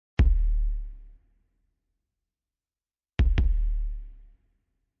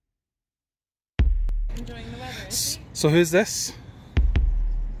enjoying the weather, is he? So who's this?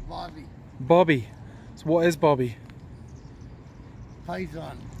 Bobby. Bobby. So what is Bobby?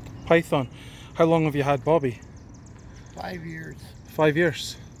 Python. Python. How long have you had Bobby? 5 years. 5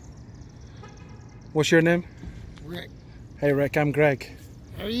 years. What's your name? Rick. Hey Rick, I'm Greg.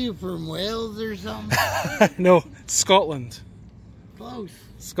 Are you from Wales or something? No, Scotland. Close.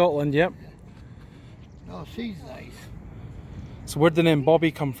 Scotland, yep. Oh, she's nice. So where'd the name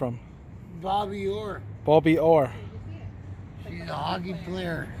Bobby come from? Bobby Orr. Bobby Orr. She's a hockey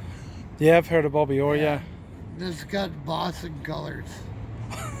player. Yeah, I've heard of Bobby Orr, yeah. This got Boston colors.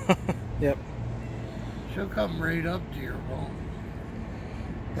 Yep. She'll come right up to your home.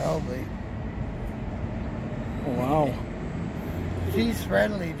 Probably. Oh, wow. She's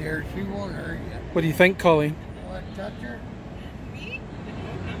friendly, dear. She won't hurt you. What do you think, Colleen? You want to touch her? Me?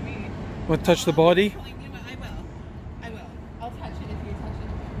 Not me. Want to touch the body? I will. I will. I'll touch it if you touch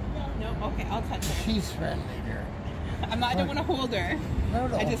it. No? Okay, I'll touch it. She's friendly, dear. I don't want to hold her.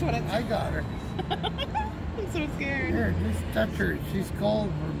 No. I just want to... I got her. I'm so scared. Here, just touch her. She's cold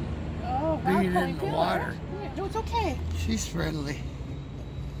from Oh, being wow, in the feel water. her. No, it's okay. She's friendly.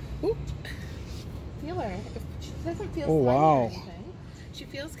 Oop. Feel her. She doesn't feel Oh, slimy wow. or anything. She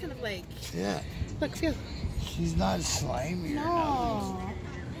feels kind of like... Yeah. Look, feel. She's not slimy or nothing. No.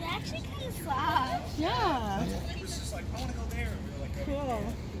 It's actually kind of soft. Yeah. It's just like, I want to go there. Cool.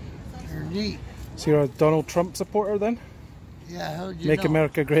 They're neat. So you're a Donald Trump supporter then? Yeah, how'd you Make know?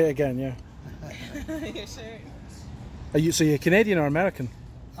 America great again, yeah. Yeah, sure. So you're Canadian or American?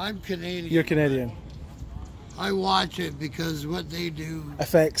 I'm Canadian. You're Canadian. I watch it because what they do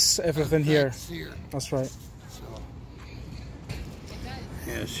Affects everything affects here. That's right. So.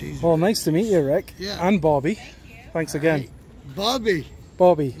 Yeah, she's... Well, nice to meet you, Rick. Yeah. And Bobby. Thanks again. Hey, Bobby.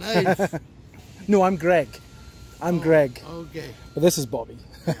 Bobby. Nice. No, I'm Greg. I'm Greg. Okay. But this is Bobby.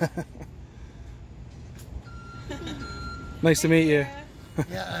 Nice to meet you.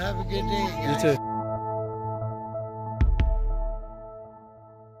 Yeah, have a good day, guys. You too.